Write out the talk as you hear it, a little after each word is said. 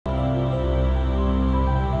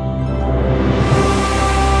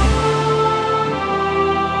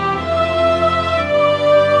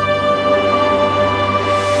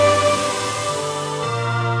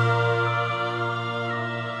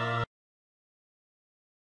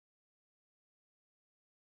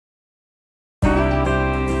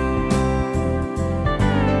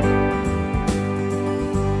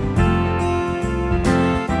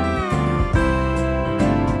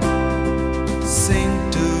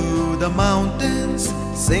the mountains,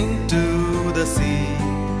 sing to the sea.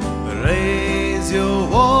 Raise your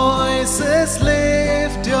voices,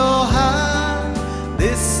 lift your hand.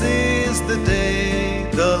 This is the day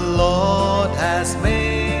the Lord has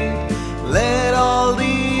made. Let all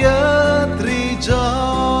the earth rejoice.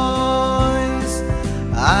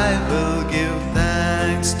 I will give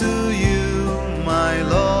thanks to you, my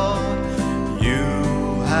Lord.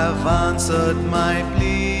 You have answered my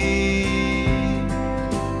plea.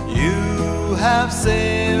 You have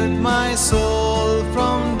saved my soul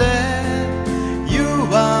from death. You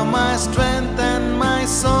are my strength and my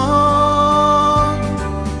song.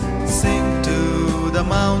 Sing to the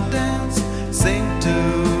mountains, sing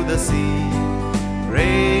to the sea.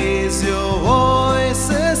 Raise your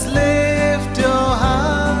voices, lift your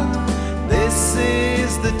heart. This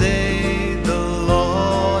is the day the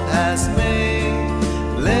Lord has made.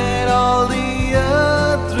 Let all the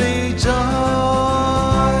earth rejoice.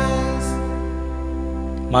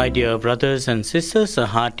 My dear brothers and sisters, a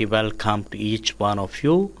hearty welcome to each one of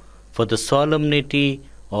you for the solemnity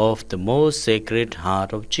of the most sacred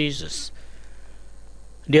heart of Jesus.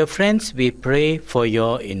 Dear friends, we pray for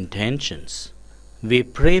your intentions. We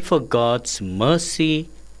pray for God's mercy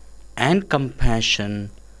and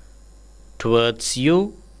compassion towards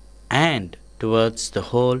you and towards the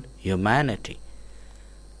whole humanity.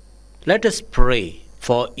 Let us pray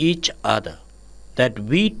for each other that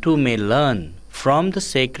we too may learn from the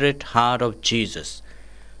Sacred Heart of Jesus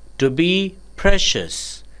to be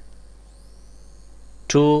precious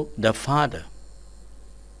to the Father,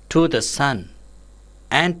 to the Son,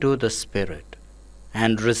 and to the Spirit,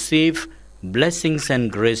 and receive blessings and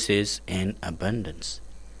graces in abundance.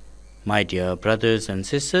 My dear brothers and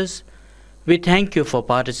sisters, we thank you for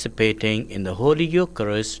participating in the Holy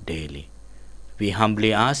Eucharist daily. We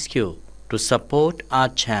humbly ask you to support our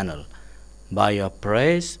channel by your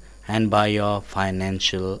prayers and by your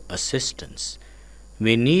financial assistance.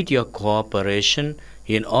 We need your cooperation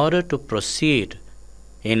in order to proceed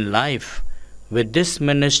in life with this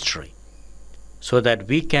ministry, so that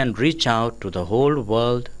we can reach out to the whole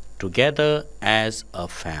world together as a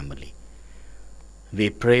family. We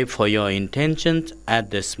pray for your intentions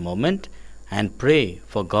at this moment and pray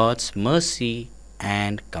for God's mercy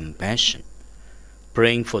and compassion.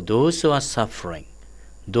 Praying for those who are suffering,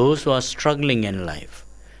 those who are struggling in life,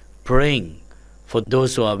 praying for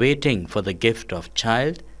those who are waiting for the gift of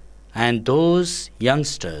child, and those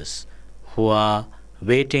youngsters who are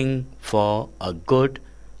waiting for a good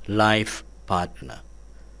life partner.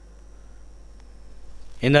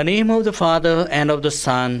 In the name of the Father, and of the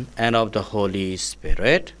Son, and of the Holy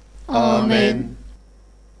Spirit. Amen.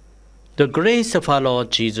 The grace of our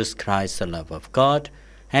Lord Jesus Christ, the love of God,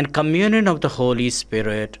 and communion of the Holy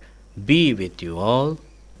Spirit be with you all.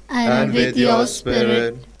 And with your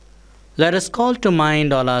spirit. Let us call to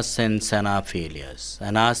mind all our sins and our failures,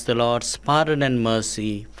 and ask the Lord's pardon and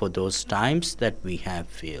mercy for those times that we have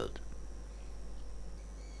failed.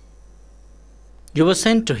 You were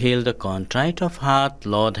sent to heal the contrite of heart.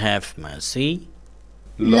 Lord, have mercy.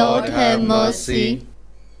 Lord, have mercy.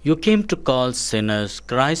 You came to call sinners.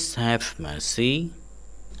 Christ, have mercy.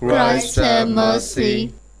 Christ, have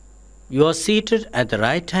mercy. You are seated at the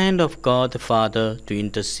right hand of God the Father to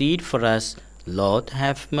intercede for us. Lord,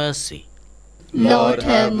 have mercy. Lord,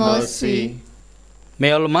 have mercy.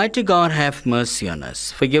 May Almighty God have mercy on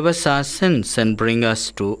us, forgive us our sins, and bring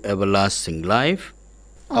us to everlasting life.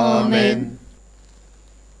 Amen.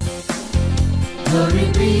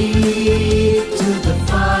 Glory be to the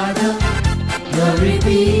Father, glory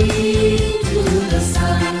be to the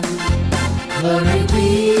Son, glory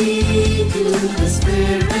be to the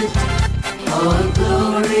Spirit, all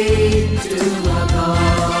glory to our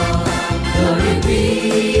God. Glory be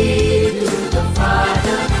to the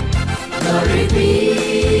Father, glory be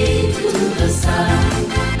to the Son,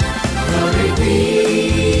 glory be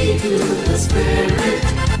to the Spirit,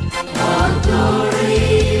 all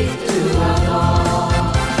glory to our God.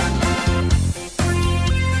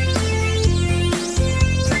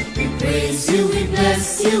 We praise you, we bless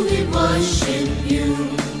you, we worship you,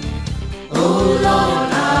 O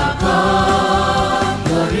Lord our God.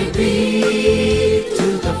 Glory be to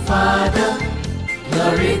the Father,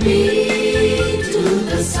 glory be to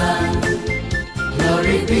the Son,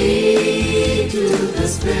 glory be to the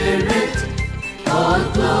Spirit, all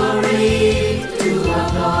glory to our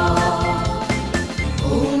God.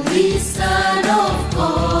 Holy Son of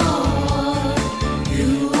God,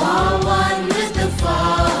 you are one with the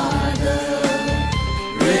Father.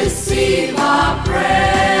 Receive our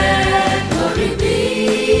prayer. Glory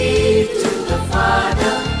be to the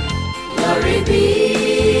Father, glory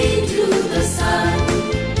be to the Son,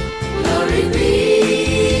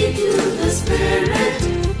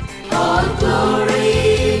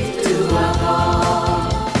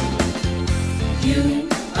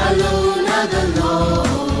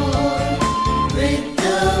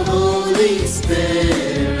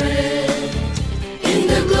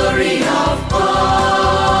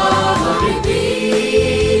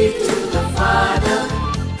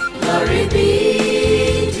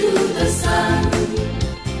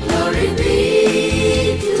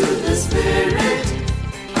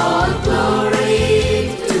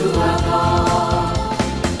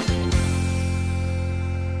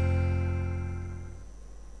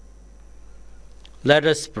 Let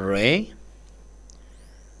us pray.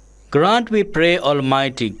 Grant, we pray,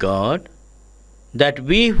 Almighty God, that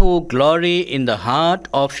we who glory in the heart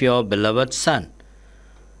of your beloved Son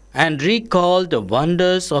and recall the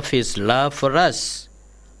wonders of his love for us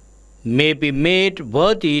may be made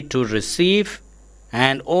worthy to receive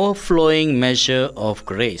an overflowing measure of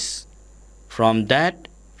grace from that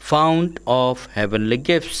fount of heavenly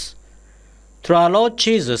gifts. Through our Lord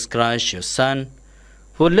Jesus Christ, your Son,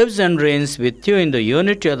 who lives and reigns with you in the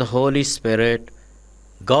unity of the Holy Spirit,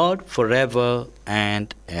 God forever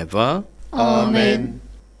and ever. Amen.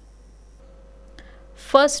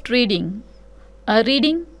 First reading. A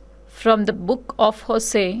reading from the book of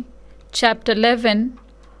Hosea, chapter 11,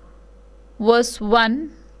 verse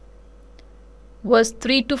 1, verse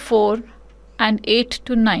 3 to 4, and 8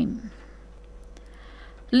 to 9.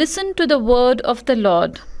 Listen to the word of the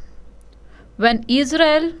Lord. When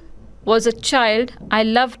Israel was a child, I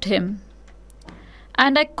loved him,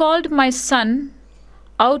 and I called my son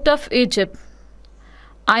out of Egypt.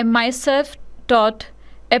 I myself taught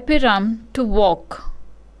Ephraim to walk.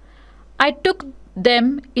 I took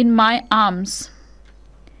them in my arms.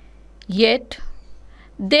 Yet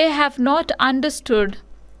they have not understood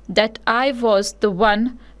that I was the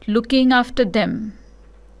one looking after them.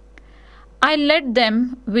 I led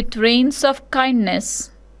them with reins of kindness,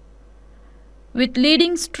 with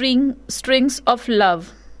leading strings of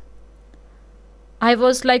love. I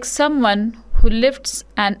was like someone who lifts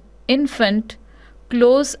an infant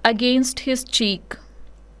close against his cheek.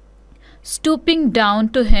 Stooping down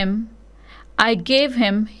to him, I gave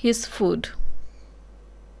him his food.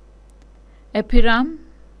 Ephraim,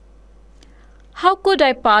 how could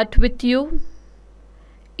I part with you?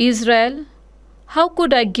 Israel, how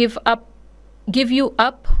could I give you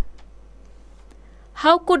up?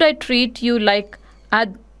 How could I treat you like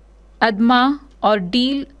Admah or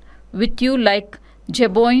deal with you like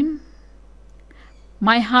Jeboim?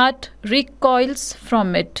 My heart recoils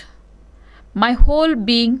from it. My whole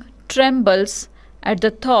being trembles at the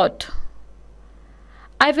thought.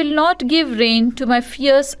 I will not give rein to my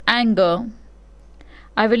fierce anger.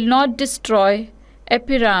 I will not destroy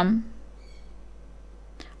Ephraim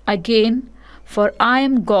again, for I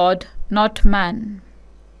am God, not man.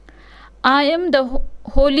 I am the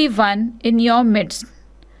Holy One in your midst,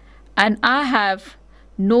 and I have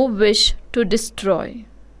no wish to destroy.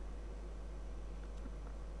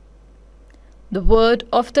 The word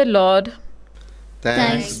of the Lord.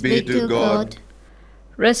 Thanks be to God.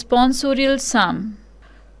 Responsorial Psalm.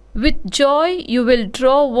 With joy you will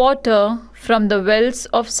draw water from the wells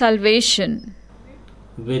of salvation.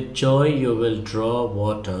 With joy you will draw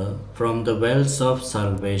water from the wells of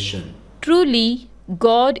salvation. Truly,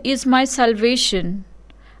 God is my salvation.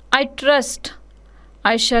 I trust,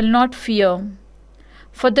 I shall not fear.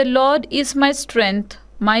 For the Lord is my strength,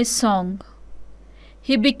 my song.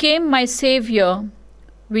 He became my Saviour.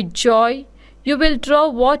 With joy, you will draw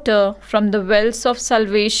water from the wells of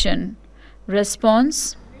salvation.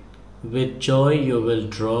 Response. With joy you will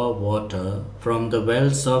draw water from the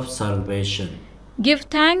wells of salvation. Give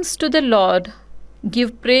thanks to the Lord.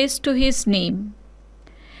 Give praise to his name.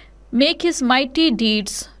 Make his mighty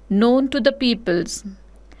deeds known to the peoples.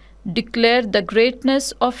 Declare the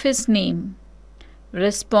greatness of his name.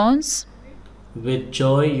 Response. With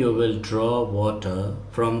joy you will draw water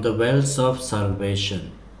from the wells of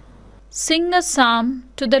salvation. Sing a psalm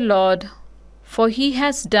to the Lord, for he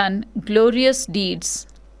has done glorious deeds.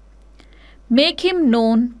 Make him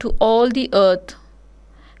known to all the earth.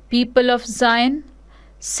 People of Zion,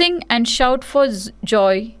 sing and shout for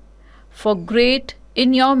joy, for great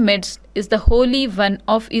in your midst is the Holy One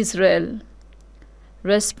of Israel.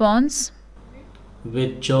 Response.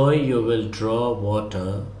 With joy you will draw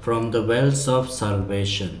water from the wells of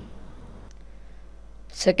salvation.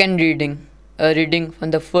 Second reading, a reading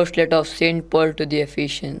from the first letter of St. Paul to the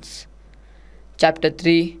Ephesians, chapter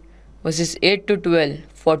 3, verses 8 to 12,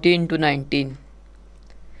 14 to 19.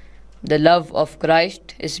 The love of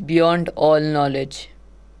Christ is beyond all knowledge.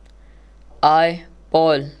 I,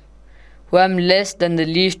 Paul, who am less than the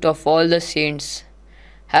least of all the saints,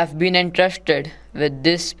 have been entrusted with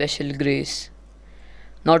this special grace,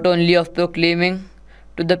 not only of proclaiming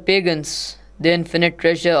to the pagans the infinite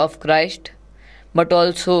treasure of Christ, but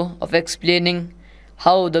also of explaining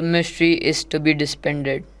how the mystery is to be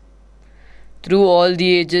dispensed. Through all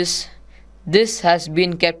the ages, this has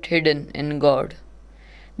been kept hidden in God,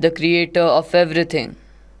 the Creator of everything.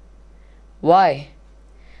 Why?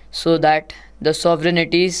 So that the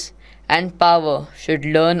sovereignties and power should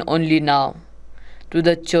learn only now, through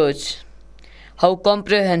the Church, how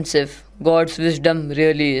comprehensive God's wisdom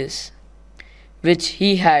really is. which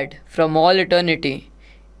He had from all eternity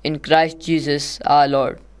in Christ Jesus our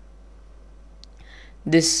Lord.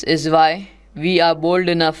 This is why we are bold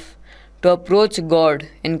enough to approach God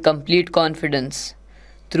in complete confidence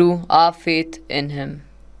through our faith in Him.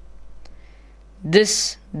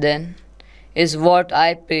 This, then, is what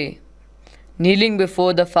I pray, kneeling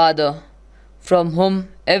before the Father, from whom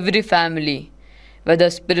every family, whether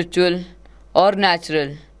spiritual or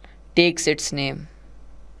natural, takes its name.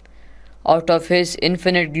 Out of His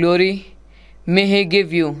infinite glory, may He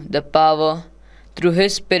give you the power through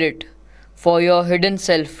His Spirit for your hidden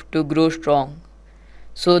self to grow strong,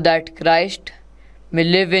 so that Christ may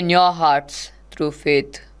live in your hearts through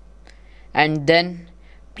faith, and then,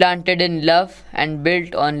 planted in love and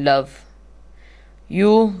built on love, you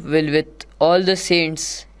will with all the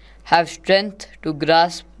saints have strength to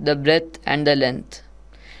grasp the breadth and the length,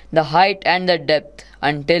 the height and the depth,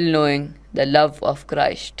 until knowing the love of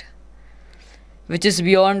Christ, which is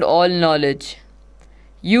beyond all knowledge.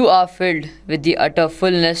 You are filled with the utter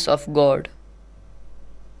fullness of God.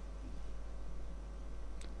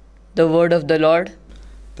 The word of the Lord.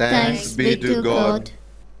 Thanks be to God.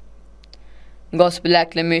 Gospel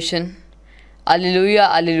acclamation. Alleluia,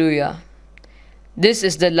 Alleluia. This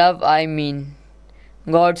is the love I mean,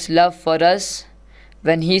 God's love for us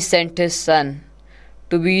when He sent His Son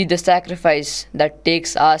to be the sacrifice that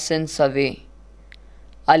takes our sins away.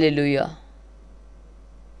 Alleluia.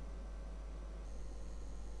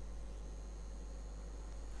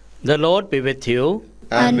 The Lord be with you.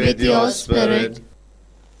 And with your spirit.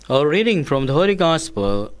 A reading from the Holy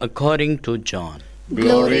Gospel according to John.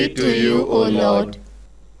 Glory to you, O Lord.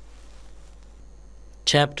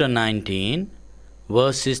 Chapter 19,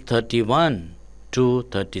 verses 31 to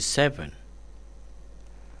 37.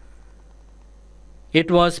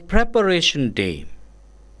 It was preparation day,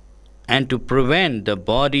 and to prevent the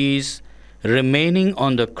bodies remaining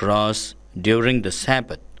on the cross during the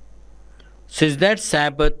Sabbath, since that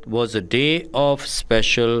Sabbath was a day of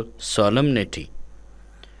special solemnity,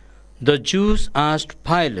 the Jews asked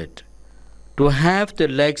Pilate to have the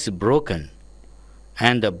legs broken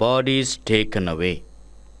and the bodies taken away.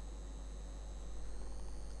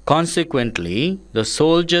 Consequently, the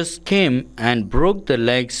soldiers came and broke the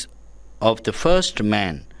legs of the first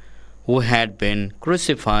man who had been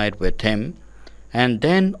crucified with him, and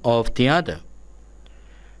then of the other.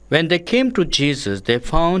 When they came to Jesus, they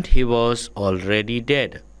found he was already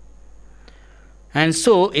dead. And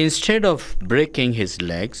so, instead of breaking his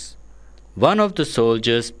legs, one of the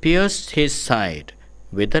soldiers pierced his side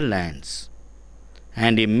with a lance,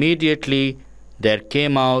 and immediately there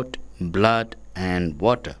came out blood and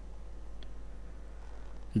water.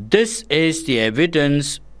 This is the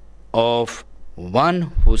evidence of one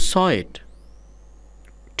who saw it,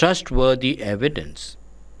 trustworthy evidence,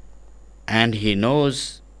 and he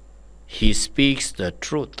knows he speaks the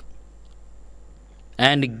truth,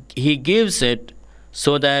 and he gives it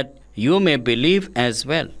so that you may believe as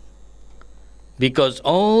well, because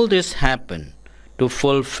all this happened to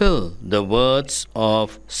fulfill the words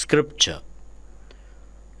of Scripture.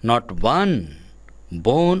 Not one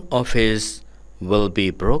bone of his will be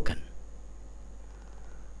broken.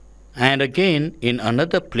 And again, in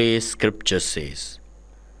another place, Scripture says,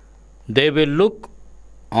 they will look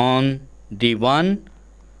on the one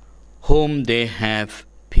whom they have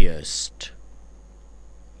pierced.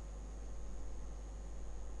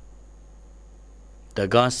 The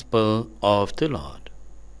Gospel of the Lord.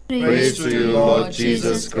 Praise to you, Lord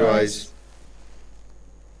Jesus Christ.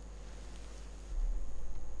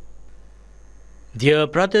 Dear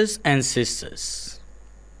brothers and sisters,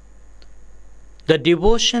 the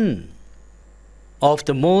devotion of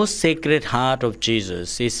the most sacred heart of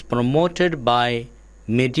Jesus is promoted by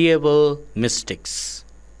medieval mystics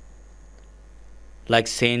like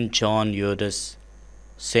Saint John Eudes,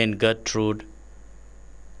 Saint Gertrude,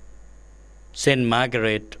 Saint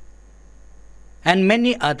Margaret, and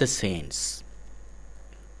many other saints.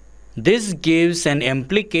 This gives an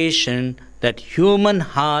implication that human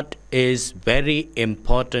heart is very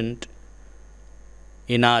important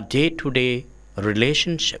in our day-to-day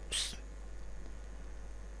relationships.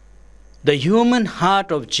 The human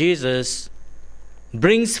heart of Jesus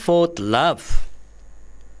brings forth love,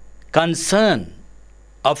 concern,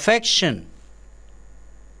 affection,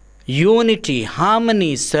 unity,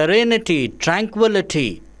 harmony, serenity,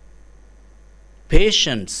 tranquility,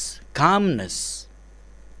 patience, calmness.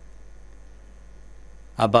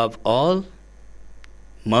 Above all,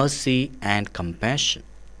 mercy and compassion.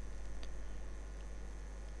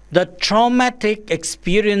 The traumatic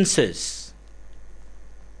experiences,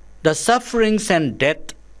 the sufferings and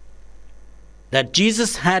death that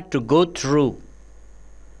Jesus had to go through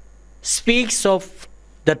speaks of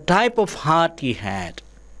the type of heart he had.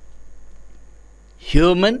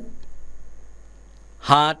 Human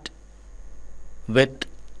heart with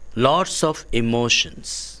lots of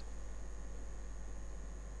emotions.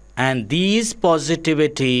 And these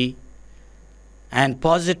positivity and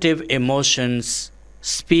positive emotions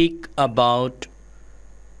speak about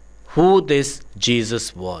who this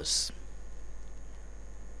Jesus was.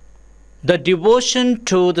 The devotion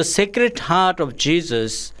to the Sacred Heart of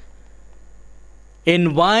Jesus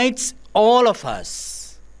invites all of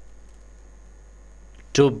us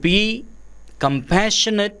to be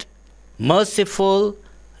compassionate, merciful,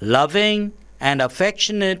 loving, and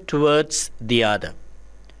affectionate towards the other.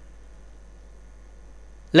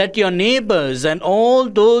 Let your neighbors and all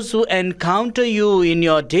those who encounter you in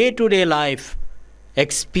your day-to-day life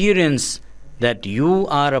experience that you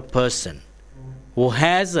are a person who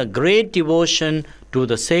has a great devotion to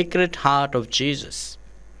the Sacred Heart of Jesus.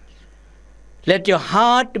 Let your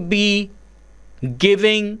heart be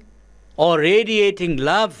giving or radiating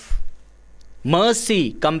love,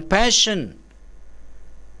 mercy, compassion,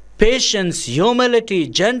 patience, humility,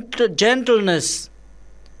 gentleness,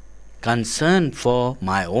 concern for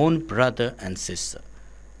my own brother and sister,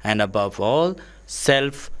 and above all,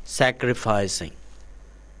 self-sacrificing,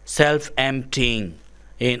 self-emptying,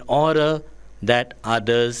 in order that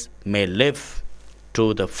others may live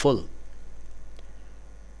to the full.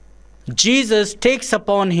 Jesus takes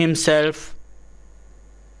upon himself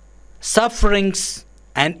sufferings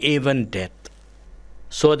and even death,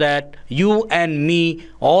 so that you and me,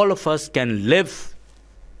 all of us, can live,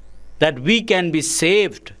 that we can be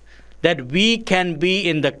saved, that we can be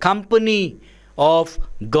in the company of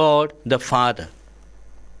God the Father,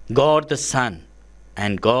 God the Son,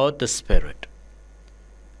 and God the Spirit.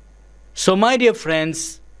 So, my dear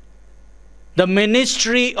friends, the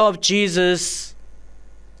ministry of Jesus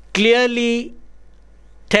clearly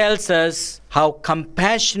tells us how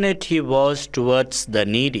compassionate he was towards the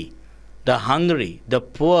needy, the hungry, the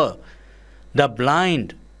poor, the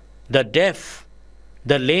blind, the deaf,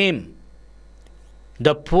 the lame,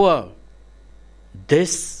 the poor.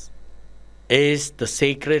 This is the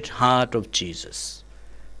Sacred Heart of Jesus,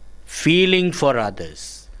 feeling for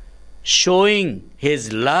others, showing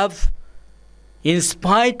his love in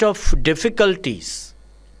spite of difficulties.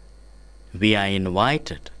 We are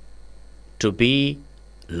invited to be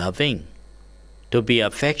loving, to be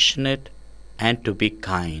affectionate, and to be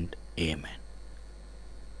kind. Amen.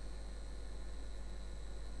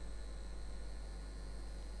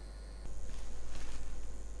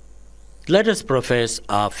 Let us profess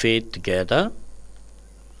our faith together.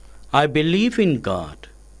 I believe in God,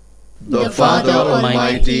 the Father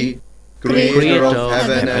Almighty, creator of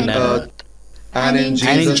heaven and earth, and in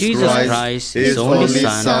Jesus Christ, his only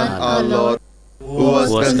Son, our Lord, who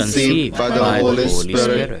was conceived by the Holy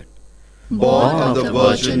Spirit, born of the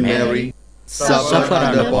Virgin Mary, suffered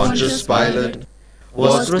under Pontius Pilate,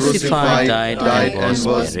 was crucified, died, and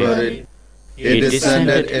was buried. He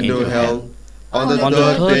descended into hell. On the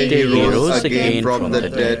third day he rose again from the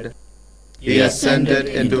dead. He ascended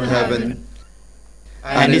into heaven,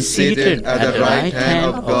 and is seated at the right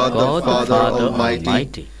hand of God the Father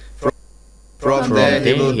Almighty. From there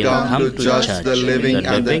he will come to judge the living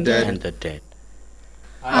and the dead.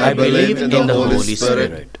 I believe in the Holy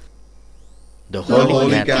Spirit, the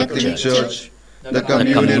Holy Catholic Church, the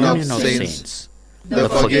communion of saints, the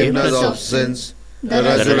forgiveness of sins, the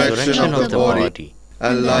resurrection of the body,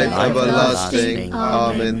 and life everlasting.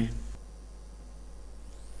 Amen.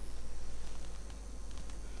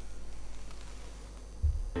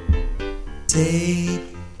 Take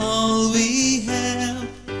all we have,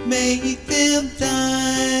 make them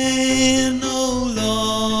thine, O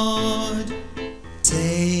Lord.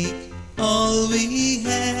 Take all we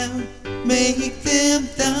have, make them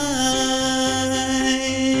thine.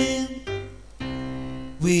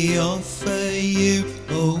 We offer you,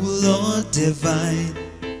 O Lord divine,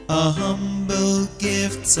 a humble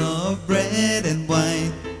gift of bread and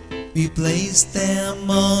wine. We place them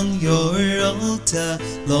on your altar,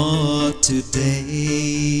 Lord,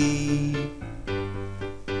 today.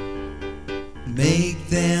 Make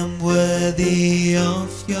them worthy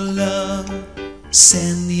of your love.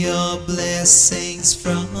 Send your blessings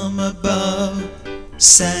from above.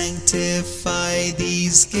 Sanctify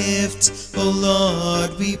these gifts, O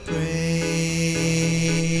Lord, we pray.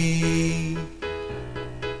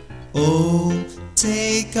 Oh,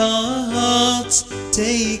 take our hearts,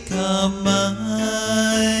 take our minds.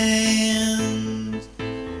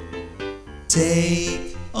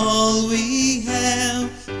 Take all we have,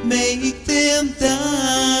 make them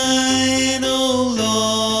thine, O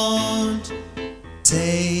Lord.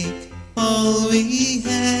 Take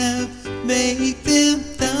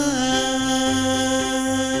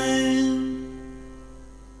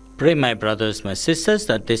Pray, my brothers, my sisters,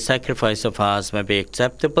 that this sacrifice of ours may be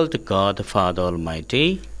acceptable to God the Father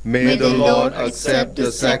Almighty. May the Lord accept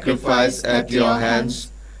the sacrifice at your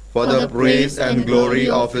hands for the praise and glory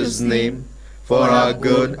of his name, for our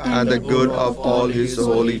good and the good of all his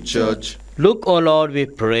holy church. Look, O Lord, we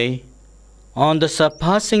pray, on the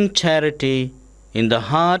surpassing charity in the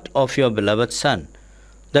heart of your beloved Son,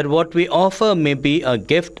 that what we offer may be a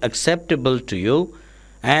gift acceptable to you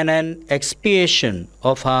and an expiation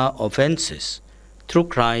of our offenses. Through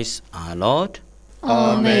Christ our Lord.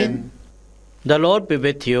 Amen. The Lord be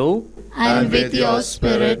with you. And with your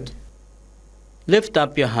spirit. Lift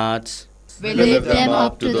up your hearts. We lift them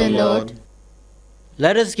up to the Lord.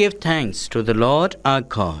 Let us give thanks to the Lord our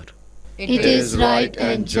God. It is right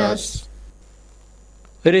and just.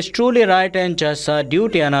 It is truly right and just, our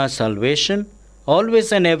duty and our salvation,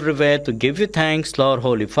 always and everywhere to give you thanks, Lord,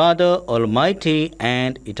 Holy Father, Almighty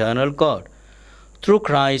and Eternal God, through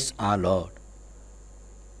Christ our Lord.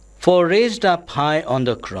 For raised up high on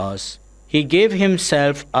the cross, he gave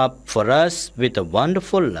himself up for us with a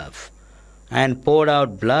wonderful love, and poured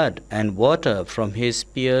out blood and water from his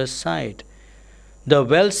pierced side, the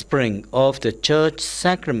wellspring of the church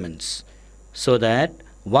sacraments, so that,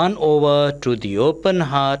 won over to the open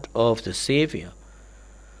heart of the Saviour,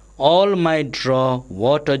 all might draw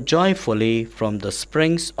water joyfully from the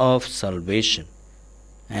springs of salvation.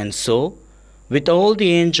 And so, with all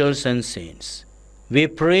the angels and saints, we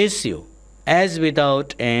praise you, as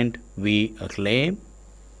without end we acclaim,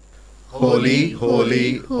 Holy,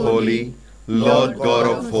 holy, holy, Lord God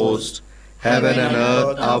of hosts, heaven and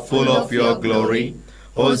earth are full of your glory.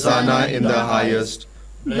 Hosanna in the highest.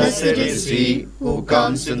 Blessed is he who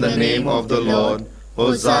comes in the name of the Lord.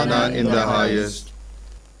 Hosanna in the highest.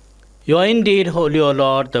 You are indeed holy, O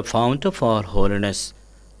Lord, the fount of all holiness.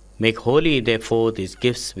 Make holy, therefore, these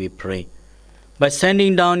gifts, we pray, by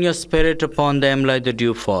sending down your Spirit upon them like the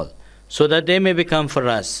dewfall, so that they may become for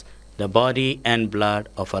us the body and blood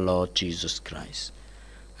of our Lord Jesus Christ.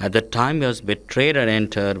 At the time he was betrayed and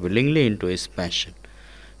entered willingly into his passion,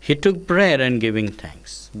 he took bread and giving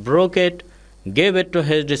thanks, broke it, gave it to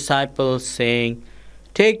his disciples, saying,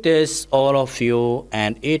 "Take this, all of you,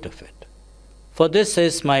 and eat of it. For this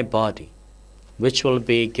is my body, which will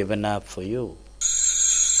be given up for you."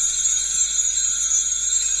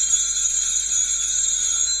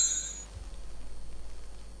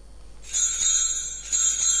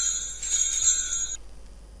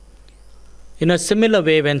 In a similar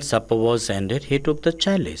way, when supper was ended, he took the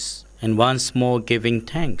chalice, and once more giving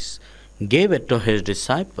thanks, gave it to his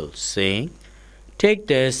disciples, saying, "Take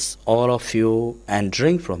this, all of you, and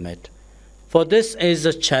drink from it. For this is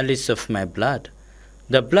the chalice of my blood,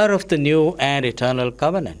 the blood of the new and eternal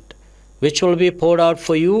covenant, which will be poured out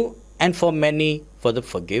for you and for many for the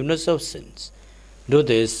forgiveness of sins. Do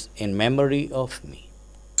this in memory of me."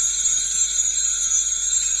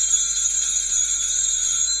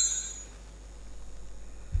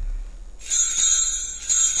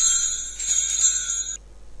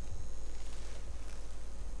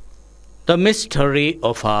 The mystery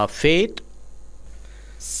of our faith.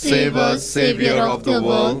 Save us, Saviour of the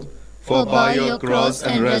world, for by your cross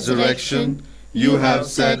and resurrection you have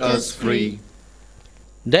set us free.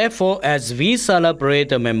 Therefore, as we celebrate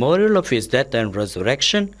the memorial of his death and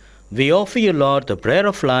resurrection, we offer you, Lord, the bread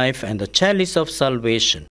of life and the chalice of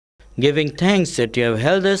salvation, giving thanks that you have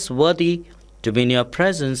held us worthy to be in your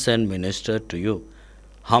presence and minister to you.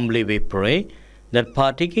 Humbly we pray that,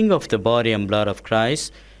 partaking of the body and blood of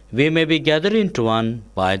Christ, we may be gathered into one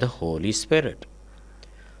by the Holy Spirit.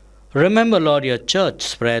 Remember, Lord, your church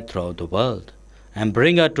spread throughout the world, and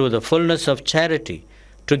bring her to the fullness of charity,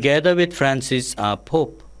 together with Francis our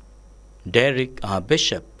Pope, Derek our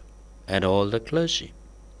Bishop, and all the clergy.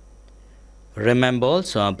 Remember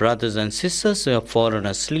also our brothers and sisters who have fallen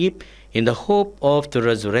asleep in the hope of the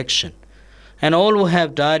resurrection, and all who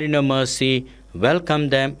have died in your mercy, welcome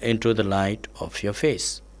them into the light of your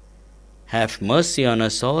face. Have mercy on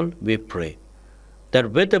us all, we pray,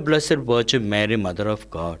 that with the Blessed Virgin Mary, Mother of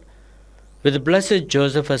God, with the blessed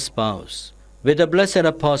Joseph as spouse, with the blessed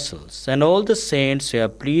apostles, and all the saints who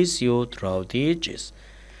have pleased you throughout the ages,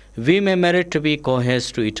 we may merit to be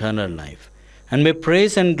co-heirs to eternal life, and may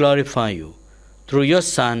praise and glorify you through your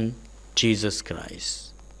Son, Jesus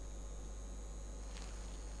Christ.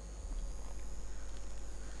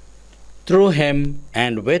 Through him,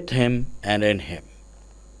 and with him, and in him,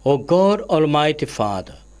 O God, Almighty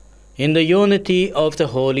Father, in the unity of the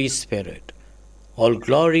Holy Spirit, all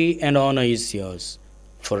glory and honor is yours,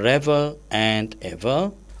 forever and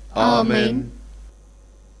ever. Amen.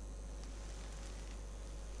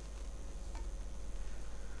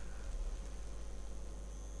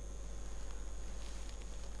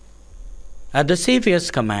 At the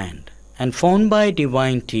Saviour's command, and formed by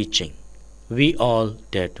divine teaching, we all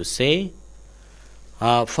dare to say,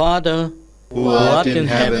 Our Father, who art in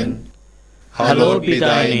heaven, hallowed be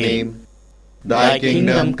thy name. Thy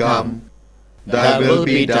kingdom come, thy will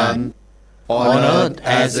be done, on earth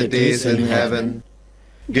as it is in heaven.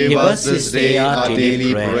 Give us this day our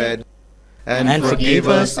daily bread, and forgive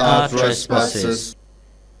us our trespasses,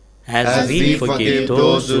 as we forgive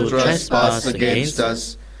those who trespass against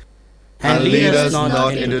us. And lead us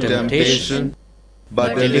not into temptation,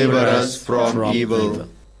 but deliver us from evil.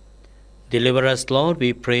 Deliver us, Lord,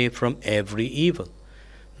 we pray, from every evil.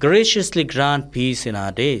 Graciously grant peace in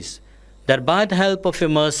our days, that by the help of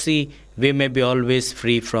your mercy we may be always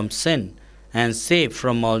free from sin and safe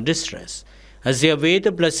from all distress, as we await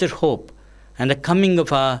the blessed hope and the coming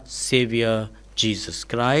of our Saviour, Jesus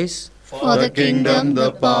Christ. For the kingdom,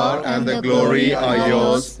 the power, and the glory are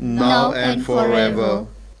yours, now and forever.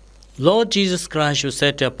 Lord Jesus Christ, you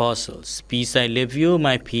said to apostles, Peace I leave you,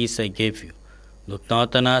 my peace I give you. Look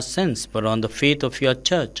not on our sins, but on the faith of your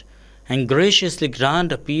church, and graciously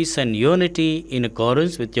grant a peace and unity in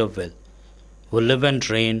accordance with your will, who live and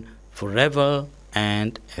reign forever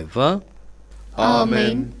and ever.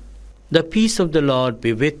 Amen. The peace of the Lord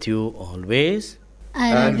be with you always.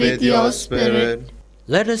 And with your spirit.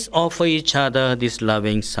 Let us offer each other this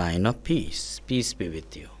loving sign of peace. Peace be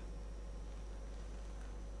with you.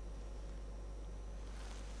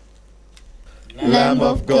 Lamb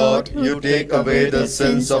of God, you take away the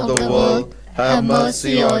sins of the world, have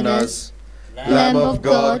mercy on us. Lamb of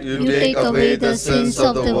God, you take away the sins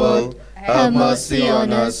of the world, have mercy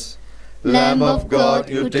on us. Lamb of God,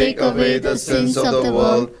 you take away the sins of the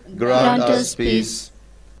world, grant us peace.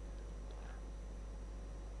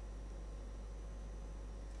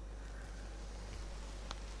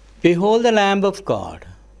 Behold the Lamb of God.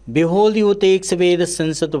 Behold you who takes away the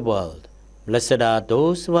sins of the world. Blessed are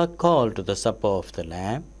those who are called to the supper of the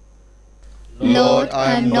Lamb. Lord,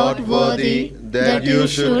 I am not worthy that you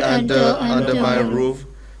should enter under my roof,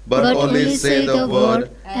 but only say the word,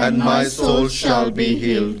 and my soul shall be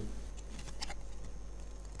healed.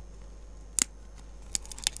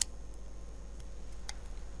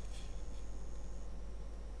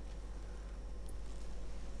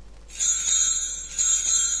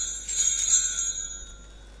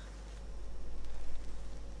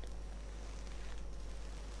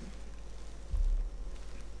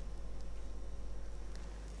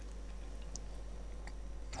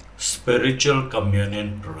 Spiritual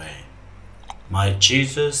Communion Prayer. My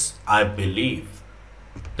Jesus, I believe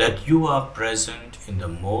that you are present in the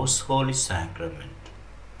most holy sacrament.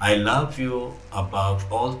 I love you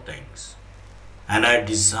above all things, and I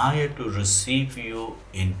desire to receive you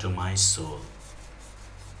into my soul.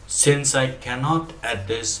 Since I cannot at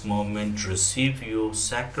this moment receive you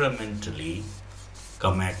sacramentally,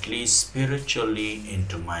 come at least spiritually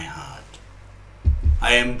into my heart.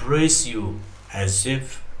 I embrace you as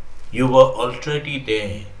if you were already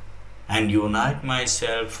there, and unite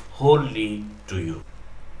myself wholly to you.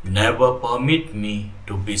 Never permit me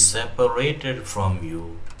to be separated from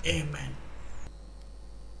you. Amen.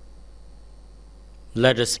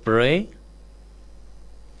 Let us pray.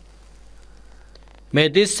 May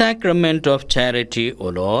this sacrament of charity, O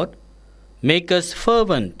Lord, make us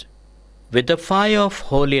fervent with the fire of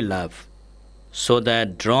holy love, so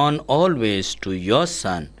that, drawn always to your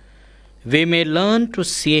Son, we may learn to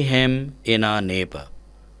see him in our neighbor.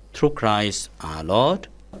 Through Christ our Lord.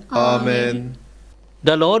 Amen.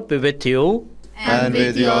 The Lord be with you. And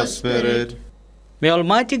with your spirit. May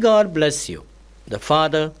Almighty God bless you, the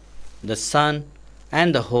Father, the Son,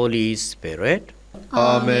 and the Holy Spirit.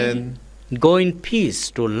 Amen. Go in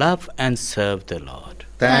peace to love and serve the Lord.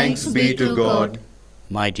 Thanks be to God.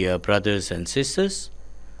 My dear brothers and sisters,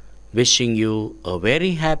 wishing you a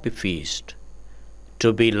very happy feast,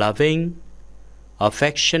 to be loving,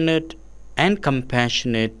 affectionate, and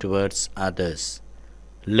compassionate towards others.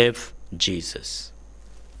 Live Jesus.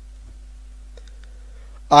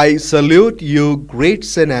 I salute you, great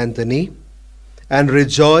Saint Anthony, and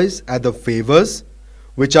rejoice at the favors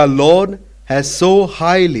which our Lord has so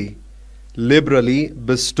highly, liberally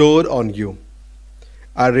bestowed on you.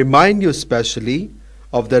 I remind you specially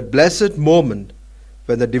of that blessed moment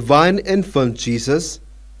when the divine infant Jesus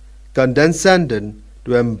condescended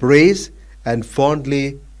to embrace and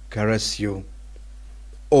fondly caress you.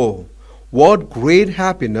 Oh, what great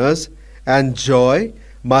happiness and joy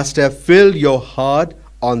must have filled your heart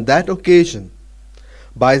on that occasion.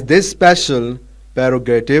 By this special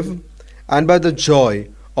prerogative and by the joy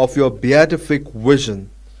of your beatific vision,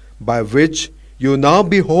 by which you now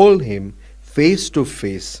behold him face to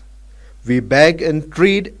face, we beg,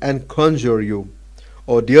 entreat, and conjure you,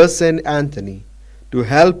 O dear Saint Anthony, to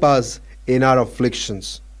help us in our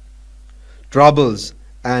afflictions, troubles,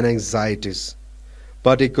 and anxieties,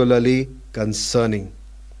 particularly concerning.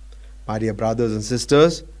 My dear brothers and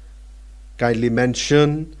sisters, kindly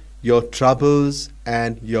mention your troubles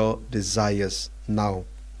and your desires now.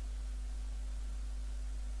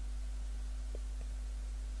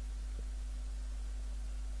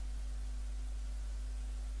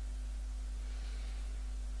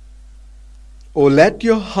 O let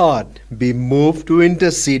your heart be moved to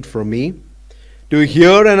intercede for me, to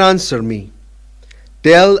hear and answer me.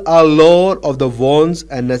 Tell our Lord of the wants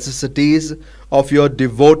and necessities of your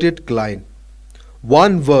devoted client.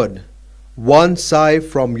 One word, one sigh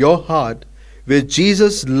from your heart, which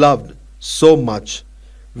Jesus loved so much,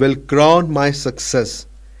 will crown my success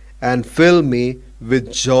and fill me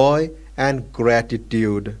with joy and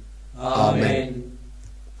gratitude. Amen.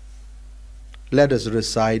 Let us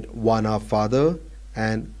recite one Our Father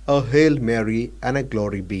and a Hail Mary and a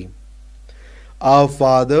Glory be. Our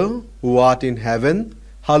Father, who art in heaven,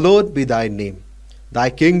 hallowed be thy name. Thy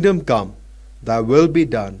kingdom come, thy will be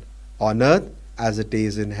done, on earth as it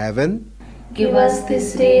is in heaven. Give us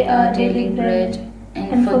this day our daily bread,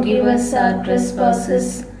 and forgive us our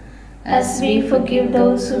trespasses, as we forgive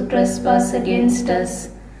those who trespass against us.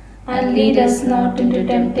 And lead us not into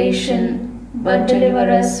temptation, but deliver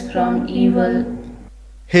us from evil.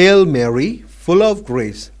 Hail Mary, full of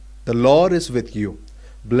grace, the Lord is with you.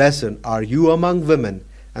 Blessed are you among women,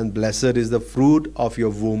 and blessed is the fruit of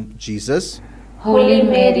your womb, Jesus. Holy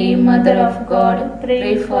Mary, Mother of God,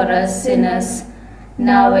 pray for us sinners,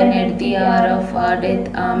 now and at the hour of our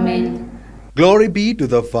death. Amen. Glory be to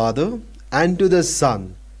the Father, and to the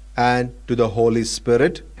Son, and to the Holy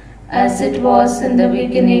Spirit. As it was in the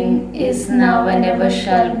beginning, is now, and ever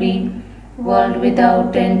shall be, world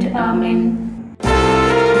without end. Amen.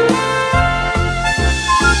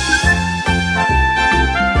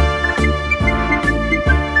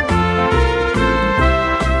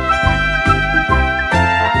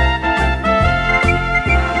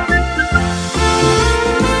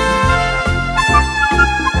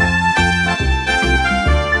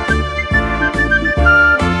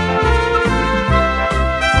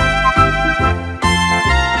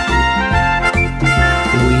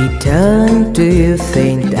 Turn to you,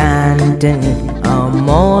 Saint Anthony, a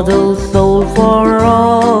model soul for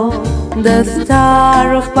all. The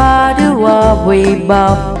star of Padua we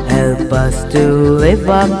bow, help us to live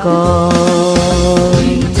our call.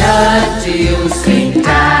 We turn to you, Saint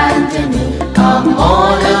Anthony, a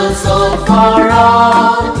model soul for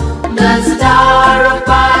all. The star of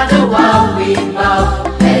Padua we bow,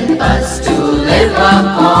 help us to live our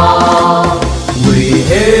call. We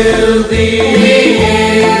hail thee, we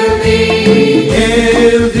hail thee, we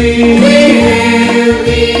hail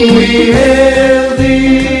thee, we hail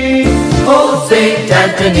thee. O Saint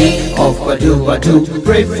Anthony of Padua, do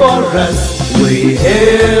pray for us. We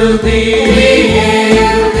hail thee, We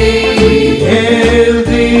hail thee, we hail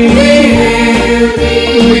thee, we hail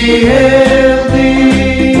thee, we hail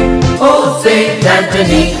thee. O Saint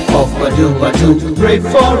Anthony of Padua, do pray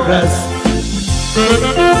for us.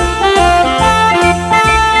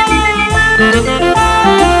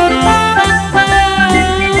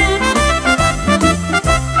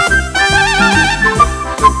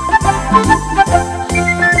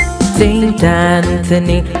 Saint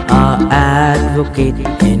Anthony, our advocate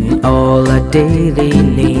in all our daily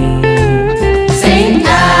needs. Saint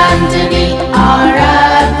Anthony, our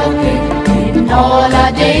advocate in all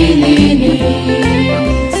our daily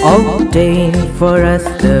needs. Obtain for us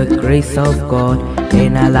the grace of God,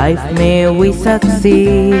 in our life may we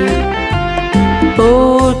succeed.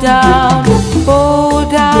 Pour down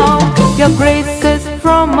your graces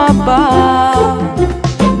from above.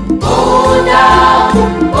 Pour down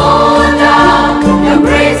your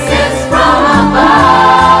graces from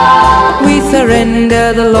above. We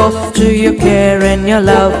surrender the lost to your care and your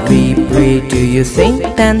love. We pray to you, Saint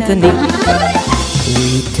Anthony.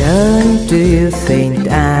 We turn to you, Saint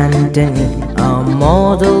Anthony, a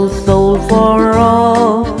model soul for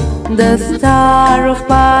all. The star of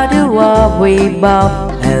Padua we bow,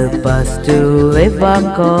 help us to live our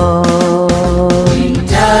call. We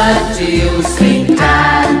turn to you, Saint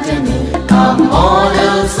Anthony, a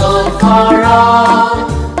model soul for all.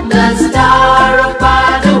 The star of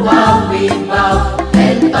Padua we bow,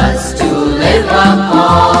 help us to live our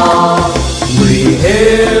call. We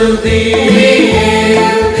hail thee, We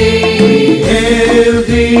hail thee, we hail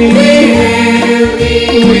thee, we hail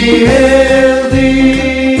thee, we hail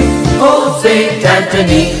thee. O Saint Anthony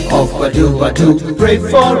Anthony of Padua, pray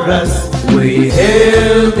for us. We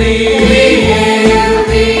hail thee, We hail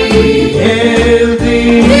thee, we hail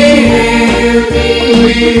thee, we hail thee,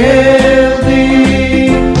 we hail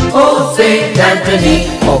thee. O Saint Anthony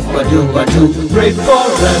of Padua, pray for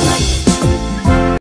us.